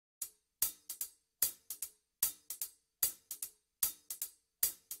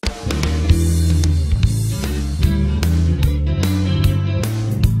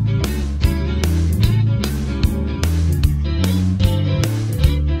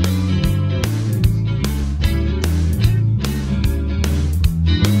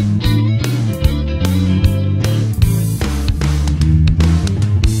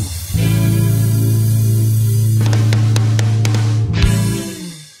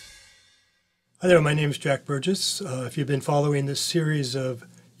Hi there, my name is Jack Burgess. If you've been following this series of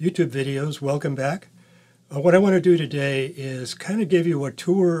YouTube videos, welcome back. What I want to do today is kind of give you a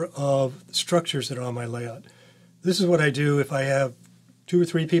tour of the structures that are on my layout. This is what I do if I have 2 or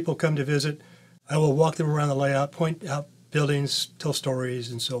 3 people come to visit. I will walk them around the layout, point out buildings, tell stories,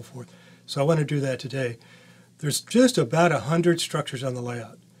 and so forth. So I want to do that today. There's just about 100 structures on the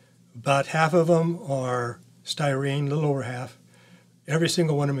layout. About half of them are styrene, a little over half. Every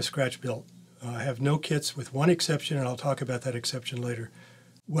single one of them is scratch built. I have no kits with one exception, and I'll talk about that exception later.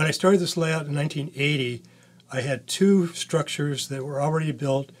 When I started this layout in 1980, I had 2 structures that were already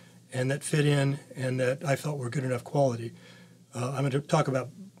built and that fit in and that I felt were good enough quality. I'm going to talk about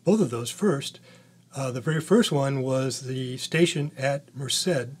both of those first. The very first one was the station at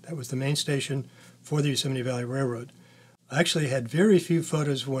Merced. That was the main station for the Yosemite Valley Railroad. I actually had very few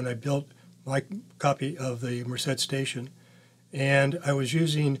photos when I built my copy of the Merced station, and I was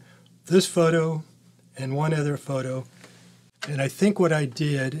using this photo and one other photo, and I think what I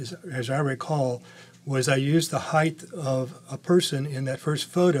did, as I recall, was I used the height of a person in that first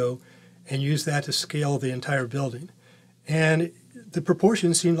photo and used that to scale the entire building. And the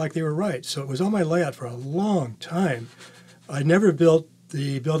proportions seemed like they were right, so it was on my layout for a long time. I never built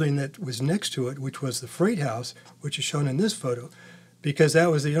the building that was next to it, which was the freight house, which is shown in this photo, because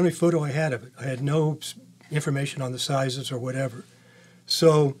that was the only photo I had of it. I had no information on the sizes or whatever.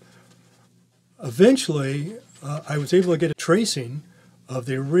 So eventually, I was able to get a tracing of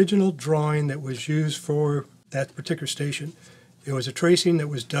the original drawing that was used for that particular station. It was a tracing that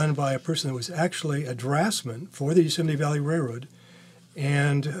was done by a person that was actually a draftsman for the Yosemite Valley Railroad,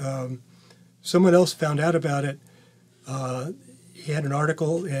 and someone else found out about it. He had an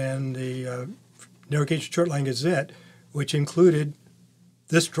article in the Narrow Gauge Shortline Gazette, which included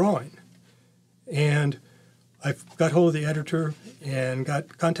this drawing. And I got hold of the editor and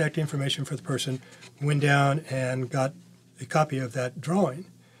got contact information for the person, went down and got a copy of that drawing.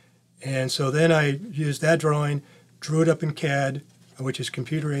 And so then I used that drawing, drew it up in CAD, which is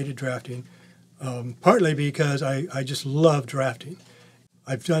computer-aided drafting, partly because I just love drafting.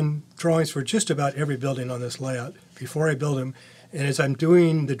 I've done drawings for just about every building on this layout before I build them, and as I'm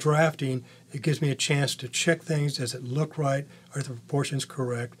doing the drafting, it gives me a chance to check things. Does it look right? Are the proportions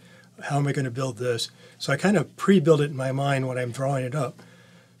correct? How am I going to build this? So I kind of pre-build it in my mind when I'm drawing it up.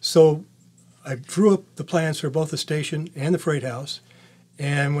 So I drew up the plans for both the station and the freight house,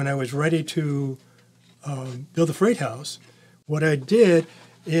 and when I was ready to build the freight house, what I did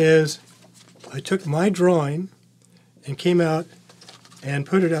is I took my drawing and came out and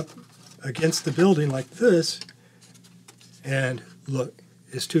put it up against the building like this, and look,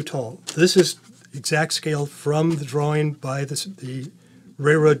 it's too tall. This is exact scale from the drawing by the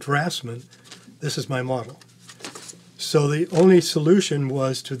railroad draftsman. This is my model. So the only solution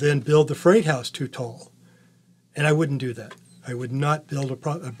was to then build the freight house too tall, and I wouldn't do that. I would not build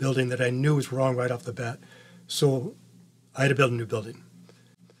a building that I knew was wrong right off the bat, so I had to build a new building.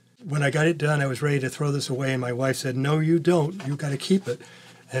 When I got it done, I was ready to throw this away, and my wife said, "No, you don't. You've got to keep it."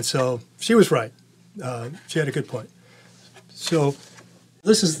 And so she was right. She had a good point. So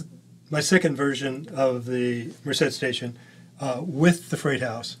this is my second version of the Merced station with the freight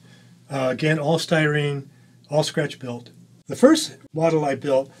house. Again, all styrene, all scratch built. The first model I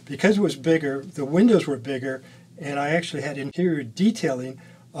built, because it was bigger, the windows were bigger, and I actually had interior detailing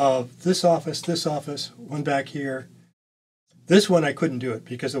of this office, one back here. This one I couldn't do it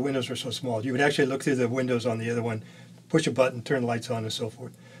because the windows were so small. You would actually look through the windows on the other one, push a button, turn the lights on, and so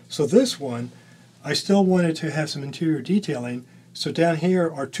forth. So this one, I still wanted to have some interior detailing. So down here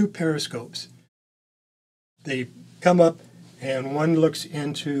are 2 periscopes. They come up, and one looks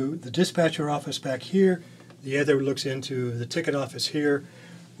into the dispatcher office back here. The other looks into the ticket office here.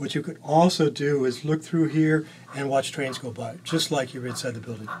 What you could also do is look through here and watch trains go by, just like you're inside the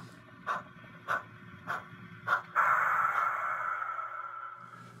building.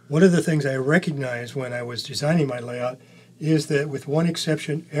 One of the things I recognized when I was designing my layout is that, with one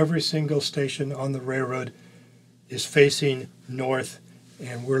exception, every single station on the railroad is facing north,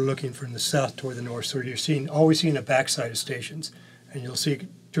 and we're looking from the south toward the north. So you're always seeing a backside of stations, and you'll see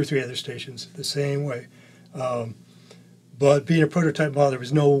 2 or 3 other stations the same way. But being a prototype model, there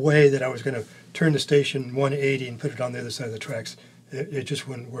was no way that I was going to turn the station 180 and put it on the other side of the tracks. It just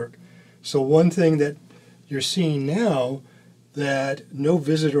wouldn't work. So one thing that you're seeing now that no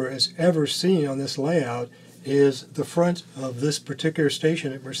visitor has ever seen on this layout is the front of this particular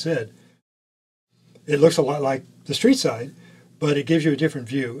station at Merced. It looks a lot like the street side, but it gives you a different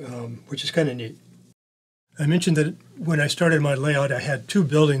view, which is kind of neat. I mentioned that when I started my layout, I had 2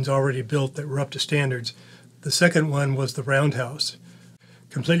 buildings already built that were up to standards. The second one was the roundhouse,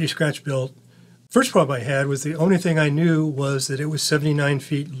 completely scratch built. First problem I had was the only thing I knew was that it was 79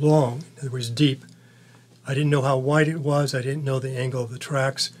 feet long. In other words, deep. I didn't know how wide it was. I didn't know the angle of the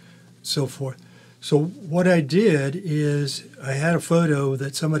tracks, so forth. So what I did is I had a photo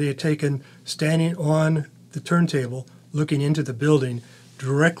that somebody had taken standing on the turntable looking into the building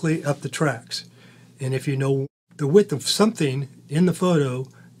directly up the tracks. And if you know the width of something in the photo,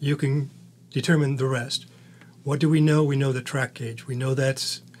 you can determine the rest. What do we know? We know the track gauge. We know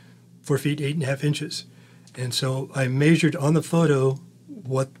that's 4 feet 8.5 inches. And so I measured on the photo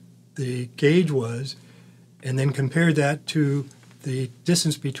what the gauge was and then compared that to the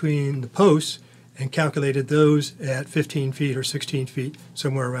distance between the posts and calculated those at 15 feet or 16 feet,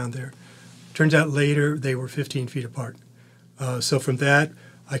 somewhere around there. Turns out later they were 15 feet apart. So from that,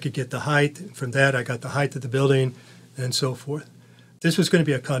 I could get the height. From that, I got the height of the building and so forth. This was going to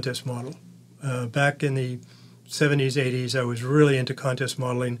be a contest model. Back in the 70s, 80s, I was really into contest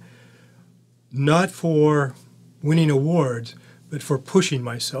modeling, not for winning awards, but for pushing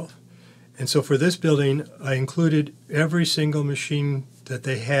myself. And so for this building, I included every single machine that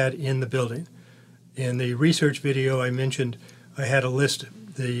they had in the building. In the research video I mentioned, I had a list.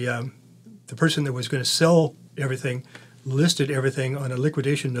 The person that was going to sell everything listed everything on a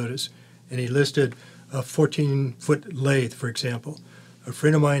liquidation notice, and he listed a 14-foot lathe, for example. A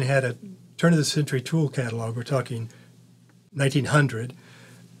friend of mine had a turn-of-the-century tool catalog, we're talking 1900,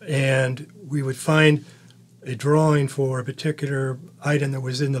 and we would find a drawing for a particular item that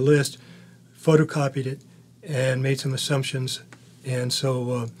was in the list, photocopied it, and made some assumptions. And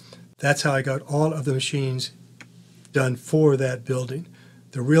so that's how I got all of the machines done for that building.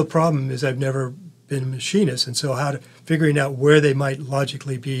 The real problem is I've never been a machinist, and so figuring out where they might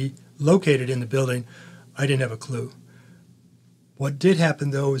logically be located in the building, I didn't have a clue. What did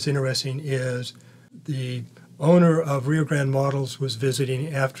happen, though, was interesting, is the owner of Rio Grande Models was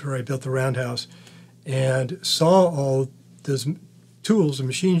visiting after I built the roundhouse and saw all those tools and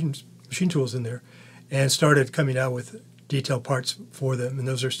machine tools in there and started coming out with detailed parts for them, and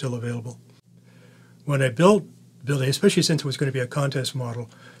those are still available. When I built the building, especially since it was going to be a contest model,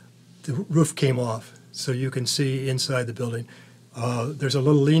 the roof came off, so you can see inside the building. There's a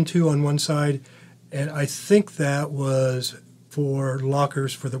little lean-to on one side, and I think that was for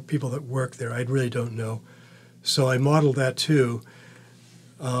lockers for the people that work there. I really don't know. So I modeled that too.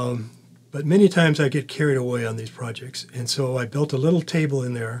 But many times I get carried away on these projects, and so I built a little table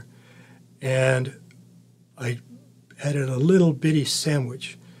in there, and I added a little bitty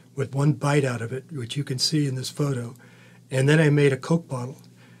sandwich with one bite out of it, which you can see in this photo. And then I made a Coke bottle.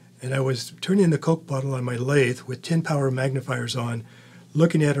 And I was turning the Coke bottle on my lathe with 10 power magnifiers on,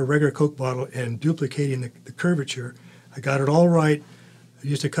 looking at a regular Coke bottle and duplicating the curvature. I got it all right. I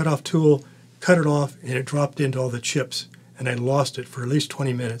used a cut-off tool, cut it off, and it dropped into all the chips. And I lost it for at least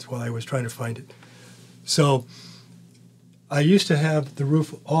 20 minutes while I was trying to find it. So I used to have the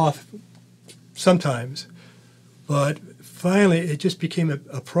roof off sometimes, but finally it just became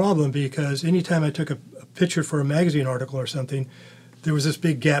a problem because anytime I took a picture for a magazine article or something, there was this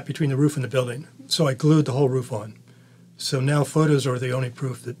big gap between the roof and the building. So I glued the whole roof on. So now photos are the only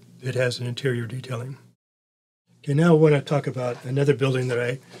proof that it has an interior detailing. Okay, now I want to talk about another building that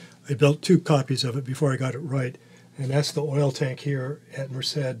I built 2 copies of it before I got it right, and that's the oil tank here at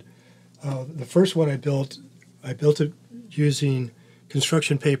Merced. The first one I built it using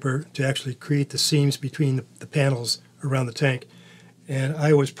construction paper to actually create the seams between the panels around the tank. And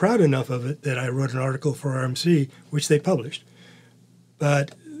I was proud enough of it that I wrote an article for RMC, which they published.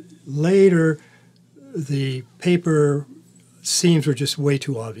 But later, the paper seams were just way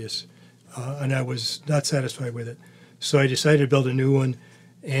too obvious, and I was not satisfied with it. So I decided to build a new one,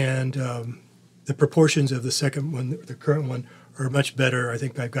 and the proportions of the second one, the current one, are much better. I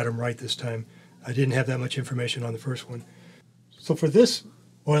think I've got them right this time. I didn't have that much information on the first one. So for this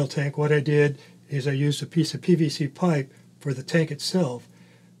oil tank, what I did is I used a piece of PVC pipe for the tank itself,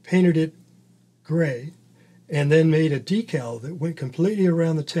 painted it gray, and then made a decal that went completely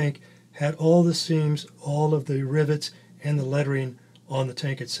around the tank, had all the seams, all of the rivets, and the lettering on the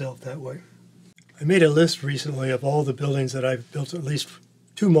tank itself that way. I made a list recently of all the buildings that I've built at least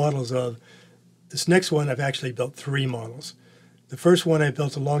 2 models of. This next one, I've actually built 3 models. The first one I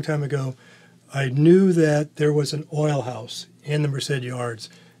built a long time ago, I knew that there was an oil house in the Merced yards,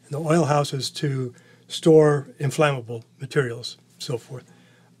 and the oil house was to store inflammable materials, so forth.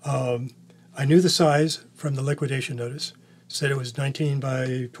 I knew the size from the liquidation notice, said it was 19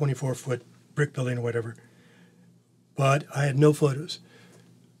 by 24 foot brick building or whatever, but I had no photos.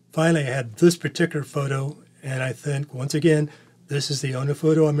 Finally, I had this particular photo, and I think, once again, this is the only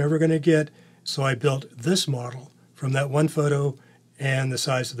photo I'm ever going to get, so I built this model from that one photo and the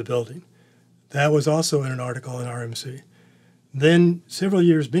size of the building. That was also in an article in RMC. Then several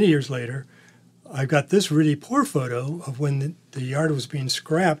years, many years later, I got this really poor photo of when the yard was being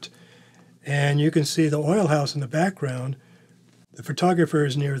scrapped, and you can see the oil house in the background. The photographer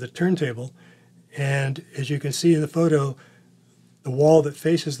is near the turntable, and as you can see in the photo, the wall that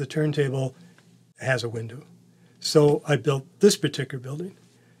faces the turntable has a window. So I built this particular building.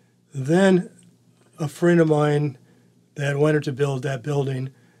 Then a friend of mine that wanted to build that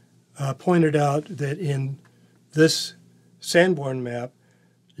building pointed out that in this Sanborn map,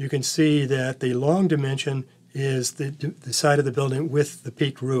 you can see that the long dimension is the side of the building with the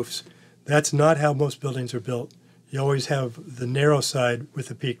peaked roofs. That's not how most buildings are built. You always have the narrow side with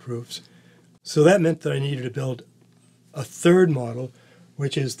the peaked roofs. So that meant that I needed to build a third model,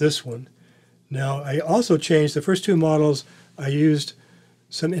 which is this one. Now, I also changed the first two models. I used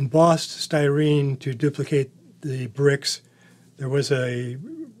some embossed styrene to duplicate the bricks. There was a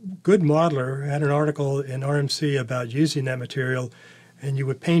good modeler, had an article in RMC about using that material, and you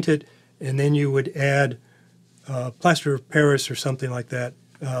would paint it, and then you would add plaster of Paris or something like that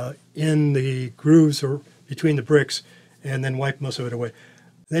in the grooves or between the bricks, and then wipe most of it away.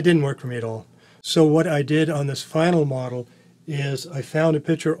 That didn't work for me at all. So what I did on this final model is I found a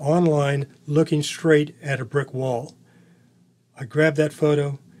picture online looking straight at a brick wall. I grabbed that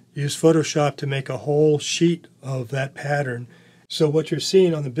photo, used Photoshop to make a whole sheet of that pattern. So what you're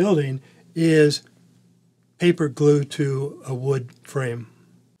seeing on the building is paper glued to a wood frame.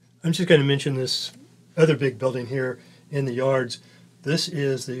 I'm just going to mention this other big building here in the yards. This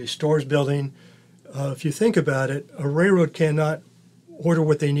is the stores building. If you think about it, a railroad cannot order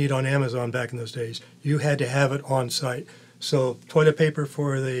what they need on Amazon back in those days. You had to have it on site. So toilet paper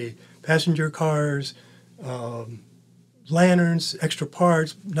for the passenger cars, lanterns, extra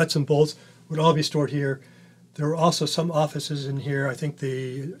parts, nuts and bolts would all be stored here. There were also some offices in here. I think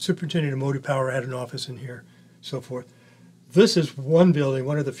the superintendent of motive power had an office in here, so forth. This is one building,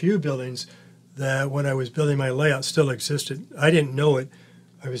 one of the few buildings that when I was building my layout still existed. I didn't know it.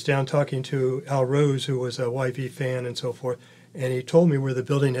 I was down talking to Al Rose, who was a YV fan and so forth, and he told me where the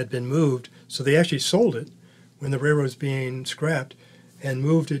building had been moved. So they actually sold it when the railroad was being scrapped and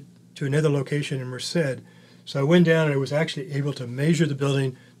moved it to another location in Merced. So I went down and I was actually able to measure the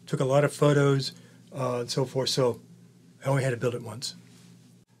building, took a lot of photos and so forth. So I only had to build it once.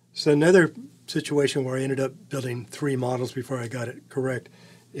 So another situation where I ended up building 3 models before I got it correct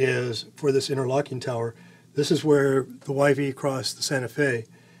is for this interlocking tower. This is where the YV crossed the Santa Fe.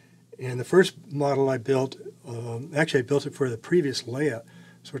 And the first model I built, actually I built it for the previous layout.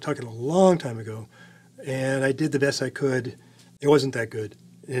 So we're talking a long time ago. And I did the best I could. It wasn't that good,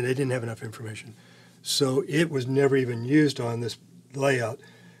 and they didn't have enough information. So it was never even used on this layout.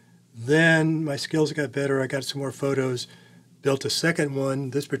 Then my skills got better. I got some more photos, built a second one,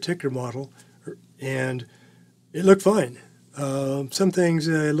 this particular model, and it looked fine. Some things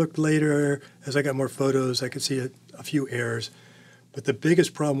I looked later, as I got more photos, I could see a few errors. But the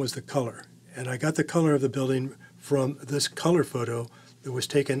biggest problem was the color. And I got the color of the building from this color photo that was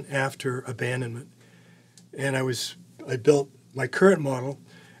taken after abandonment. And I built my current model,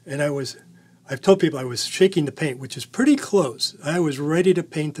 and I've told people I was shaking the paint, which is pretty close. I was ready to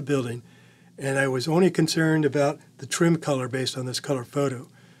paint the building, and I was only concerned about the trim color based on this color photo.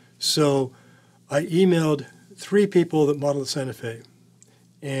 So I emailed 3 people that modeled the Santa Fe,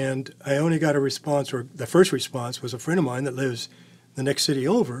 and I only got a response, or the first response was a friend of mine that lives the next city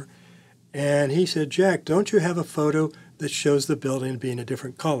over, and he said, "Jack, don't you have a photo that shows the building being a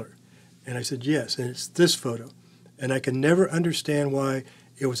different color?" And I said, "Yes," and it's this photo. And I can never understand why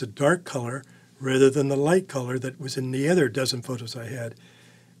it was a dark color rather than the light color that was in the other dozen photos I had.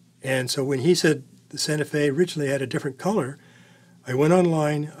 And so when he said the Santa Fe originally had a different color, I went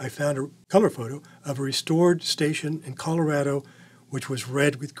online, I found a color photo of a restored station in Colorado, which was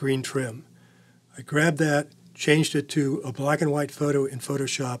red with green trim. I grabbed that, changed it to a black and white photo in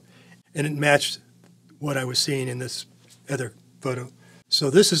Photoshop, and it matched what I was seeing in this other photo. So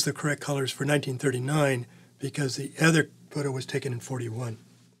this is the correct colors for 1939 because the other photo was taken in 41.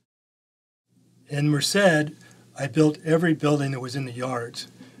 In Merced, I built every building that was in the yards.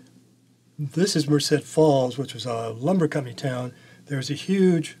 This is Merced Falls, which was a lumber company town. There's a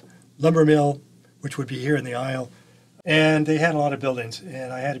huge lumber mill, which would be here in the aisle, and they had a lot of buildings,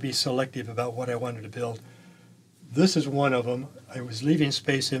 and I had to be selective about what I wanted to build. This is one of them. I was leaving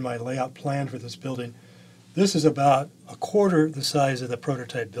space in my layout plan for this building. This is about a quarter the size of the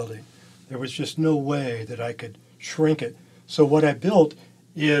prototype building. There was just no way that I could shrink it. So what I built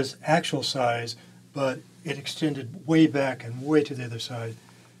is actual size, but it extended way back and way to the other side.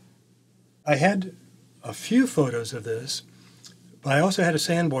 I had a few photos of this, But I also had a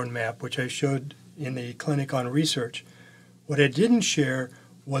Sanborn map, which I showed in the clinic on research. What I didn't share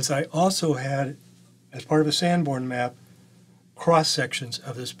was I also had, as part of a Sanborn map, cross sections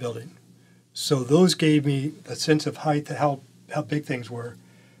of this building. So those gave me a sense of height, how big things were.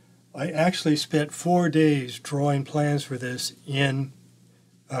 I actually spent 4 days drawing plans for this in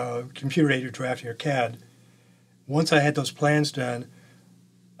computer-aided drafting, or CAD. Once I had those plans done,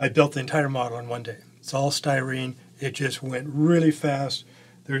 I built the entire model in 1 day. It's all styrene. It just went really fast.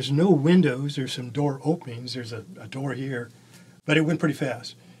 There's no windows. There's some door openings. There's a door here, but it went pretty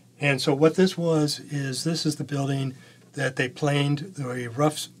fast. And so what this is this is the building that they planed the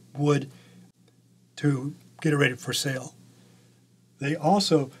rough wood to get it ready for sale. They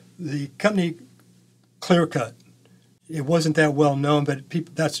also, the company Clear Cut, it wasn't that well known, but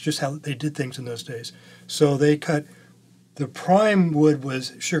that's just how they did things in those days. So they cut, the prime wood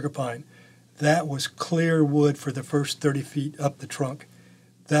was sugar pine. That was clear wood for the first 30 feet up the trunk.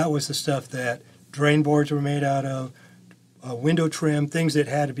 That was the stuff that drain boards were made out of, window trim, things that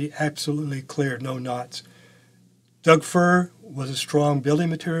had to be absolutely clear, no knots. Doug fir was a strong building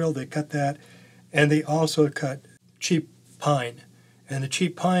material. They cut that. And they also cut cheap pine. And the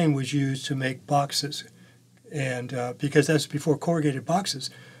cheap pine was used to make boxes, and because that's before corrugated boxes.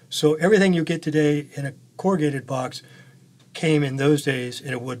 So everything you get today in a corrugated box came in those days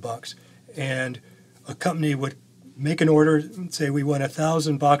in a wood box. And a company would make an order and say, we want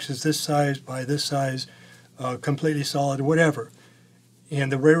 1,000 boxes this size by this size, completely solid, whatever. And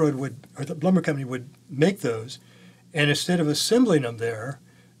the railroad would, or the lumber company would make those. And instead of assembling them there,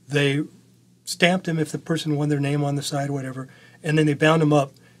 they stamped them if the person wanted their name on the side or whatever, and then they bound them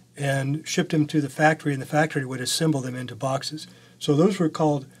up and shipped them to the factory, and the factory would assemble them into boxes. So those were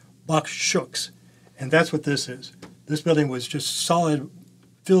called box shooks, and that's what this is. This building was just solid,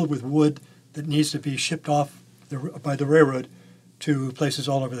 filled with wood that needs to be shipped off by the railroad to places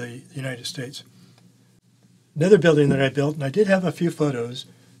all over the United States. Another building that I built, and I did have a few photos,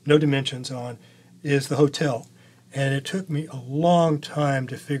 no dimensions on, is the hotel. And it took me a long time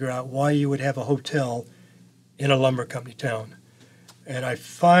to figure out why you would have a hotel in a lumber company town. And I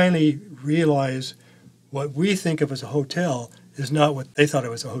finally realized what we think of as a hotel is not what they thought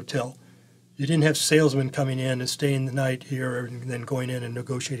it was a hotel. You didn't have salesmen coming in and staying the night here and then going in and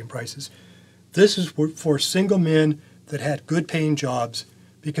negotiating prices. This is for single men that had good paying jobs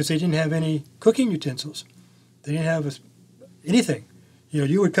because they didn't have any cooking utensils. They didn't have anything.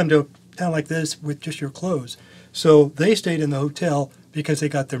 You would come to a town like this with just your clothes. So they stayed in the hotel because they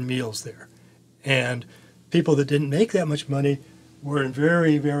got their meals there. And people that didn't make that much money were in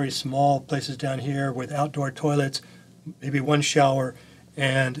very, very small places down here with outdoor toilets, maybe one shower,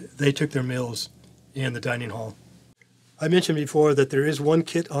 and they took their meals in the dining hall. I mentioned before that there is one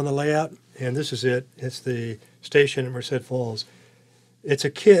kit on the layout, and this is it. It's the station in Merced Falls. It's a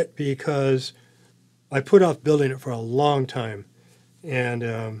kit because I put off building it for a long time, and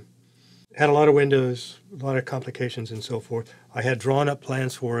had a lot of windows, a lot of complications and so forth. I had drawn up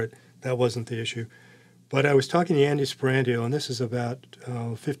plans for it. That wasn't the issue. But I was talking to Andy Sperandeo, and this is about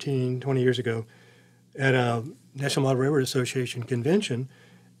 15, 20 years ago, at a National Model Railroad Association convention.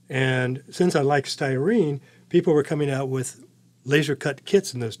 And since I like styrene, people were coming out with laser cut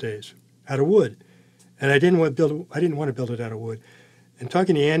kits in those days out of wood. And I didn't want to build it out of wood. And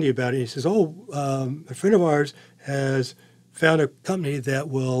talking to Andy about it, he says, a friend of ours has found a company that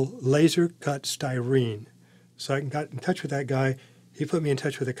will laser cut styrene. So I got in touch with that guy. He put me in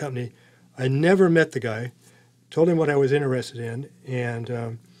touch with the company. I never met the guy, told him what I was interested in,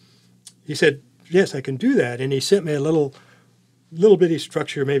 and he said, yes, I can do that. And he sent me a little bitty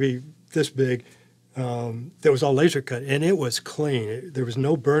structure, maybe this big, that was all laser cut, and it was clean. There was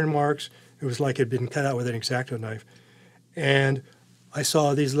no burn marks. It was like it had been cut out with an X-Acto knife. And I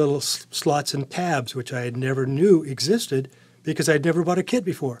saw these little slots and tabs, which I had never knew existed because I'd never bought a kit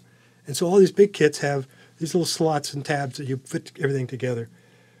before. And so all these big kits have these little slots and tabs that you fit everything together.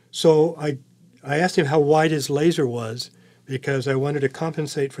 So I asked him how wide his laser was because I wanted to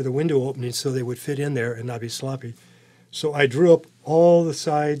compensate for the window openings so they would fit in there and not be sloppy. So I drew up all the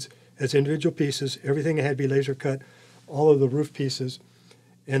sides as individual pieces. Everything had to be laser cut, all of the roof pieces.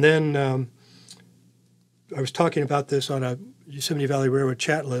 And then I was talking about this on a Yosemite Valley Railroad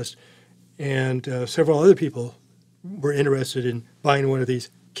chat list, and several other people were interested in buying one of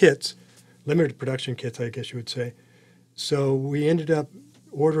these kits, limited production kits, I guess you would say. So we ended up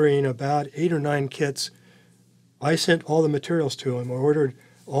ordering about 8 or 9 kits. I sent all the materials to him. I ordered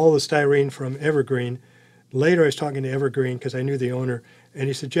all the styrene from Evergreen. Later I was talking to Evergreen because I knew the owner, and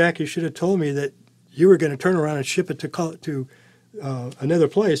he said, Jack, you should have told me that you were going to turn around and ship it to another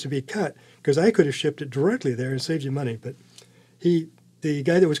place to be cut, because I could have shipped it directly there and saved you money. But the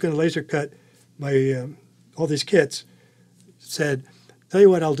guy that was going to laser cut my all these kits said, tell you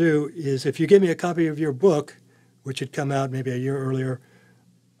what I'll do is if you give me a copy of your book, which had come out maybe a year earlier,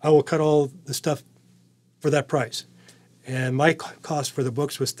 I will cut all the stuff for that price. And my cost for the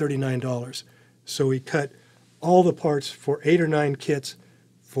books was $39. So we cut all the parts for 8 or 9 kits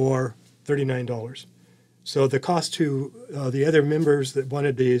for $39. So the cost to the other members that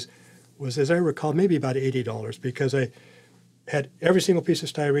wanted these was, as I recall, maybe about $80 because I had every single piece of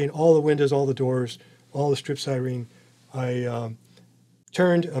styrene, all the windows, all the doors, all the strip styrene. I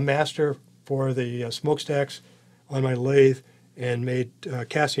turned a master for the smokestacks on my lathe and made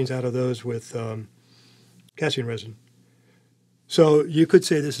castings out of those with casting resin. So you could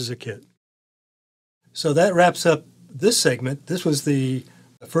say this is a kit. So that wraps up this segment. This was the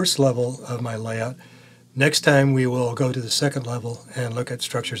first level of my layout. Next time we will go to the second level and look at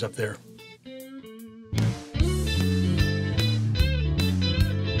structures up there.